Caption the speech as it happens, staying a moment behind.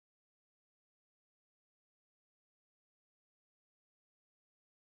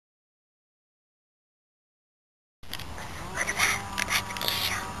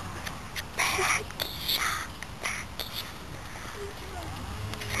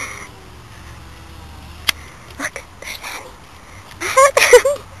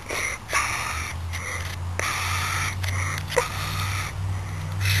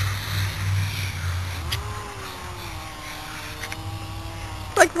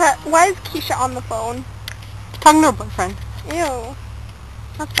Why is Keisha on the phone? Talking to her boyfriend. Ew.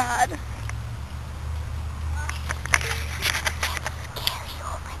 That's bad.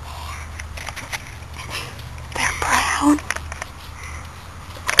 They're brown.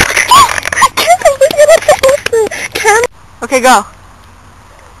 Okay, go.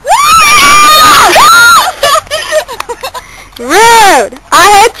 Rude! I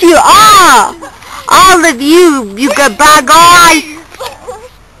hate you all! All of you, you good bad guys!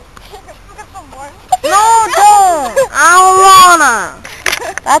 No, don't! I don't wanna!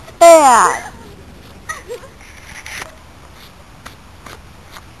 That's bad.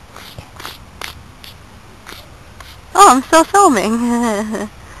 Oh, I'm still filming.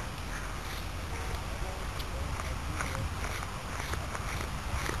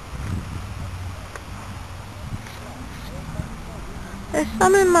 There's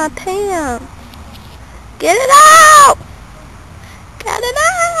some in my pants. Get it out! Get it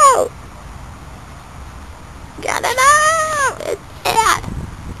out! Get it out! It's bad.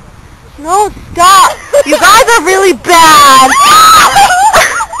 No, stop! You guys are really bad!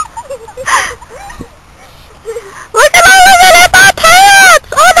 Look at all of it in my pants!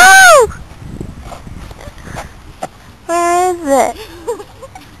 Oh no! Where is it?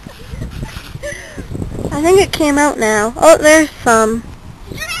 I think it came out now. Oh, there's some.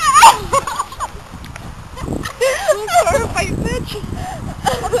 Fight, bitch.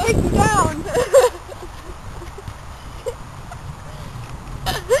 I'll take you down.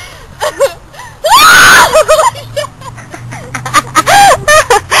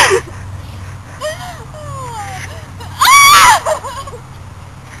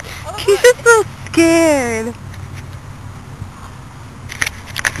 She's so scared.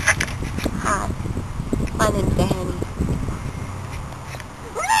 Hi, my name's Danny.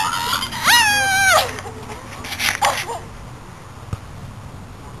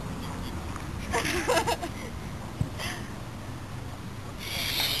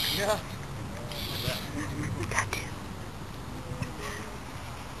 Yeah. Got you.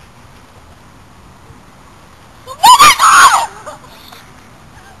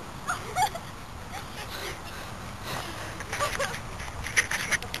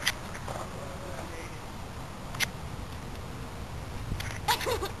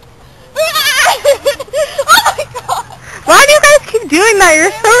 Why do you guys keep doing that?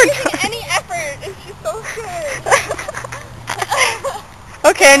 You're so Using any effort. It's just so good.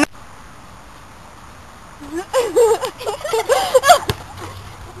 Okay.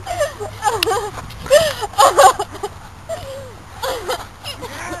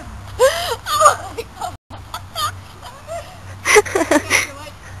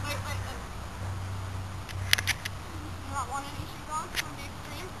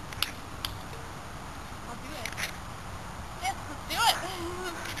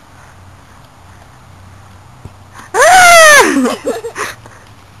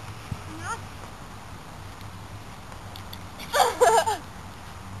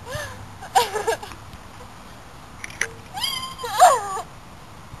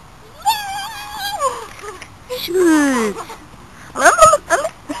 Shoot. Where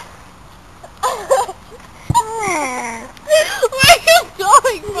are you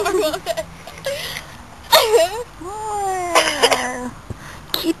going, Margaret?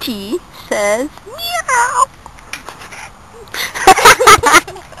 Kitty says meow.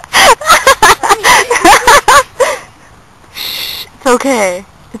 Shh, it's okay.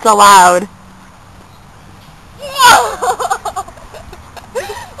 It's allowed.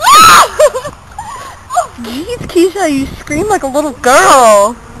 Jeez, Keisha, you scream like a little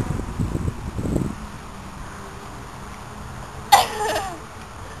girl.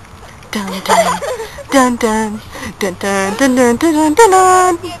 Dun dun dun dun dun dun dun dun dun dun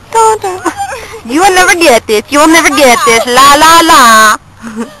dun dun dun. You will never get this. You will never get this. La la la.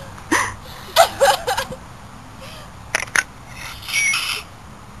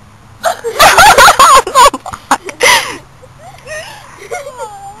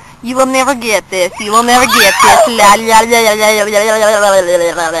 You will never get this. You will never get this. La la la la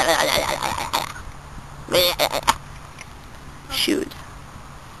la la. Shoot.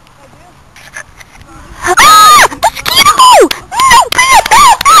 Ah! Mosquito! No!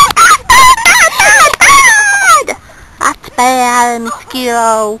 That's bad,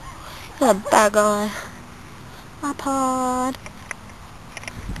 mosquito. You're a bad guy. My pod.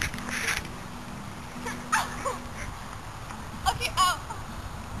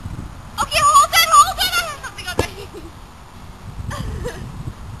 Okay, hold it, hold it! I have something on my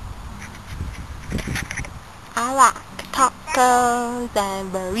I like tacos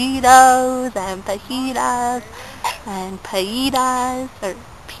and burritos and fajitas and paitas or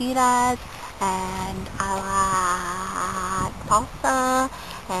fajitas, and I like salsa,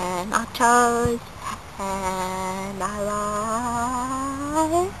 and nachos, and I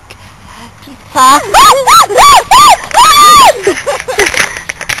like pizza.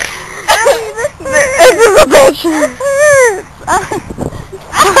 This is a bitch.